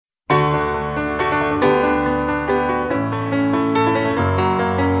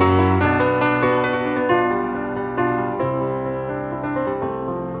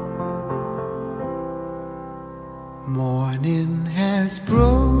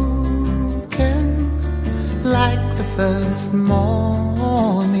first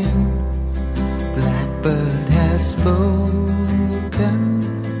morning, Blackbird has spoken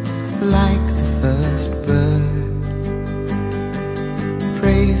like the first bird.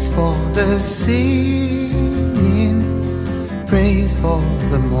 Praise for the singing, praise for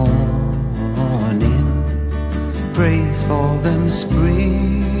the morning, praise for them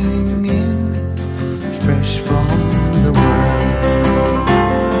springing fresh from the world.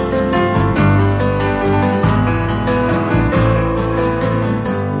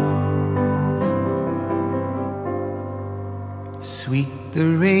 Sweet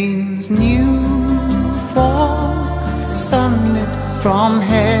the rain's new fall, sunlit from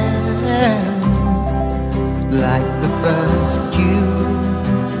heaven, like the first dew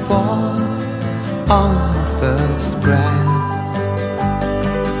fall on the first grass.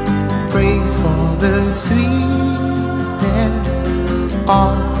 Praise for the sweetness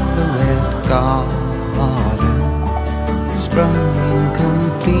of the wet garden, sprung in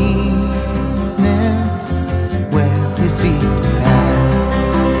completeness where his feet had.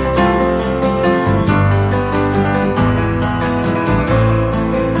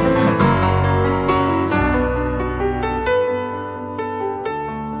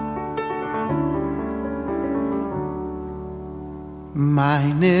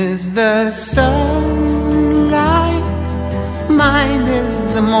 Mine is the sunlight, mine is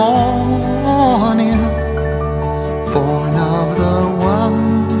the morning, born of the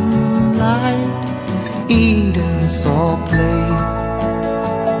one light Eden saw play.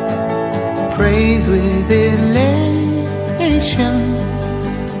 Praise with elation,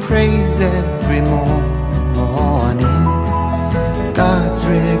 praise every morning, God's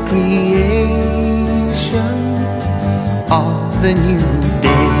recreation of the new day.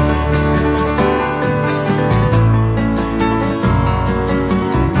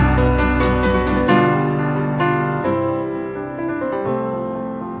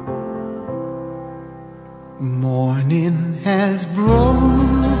 Morning has broken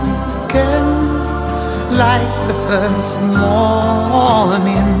like the first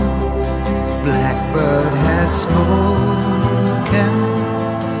morning, Blackbird has spoken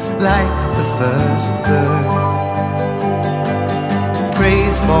like the first bird.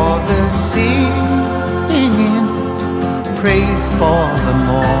 Praise for the singing, praise for the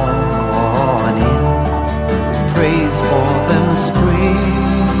morning, praise for them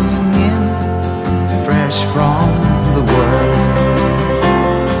springing fresh from the world.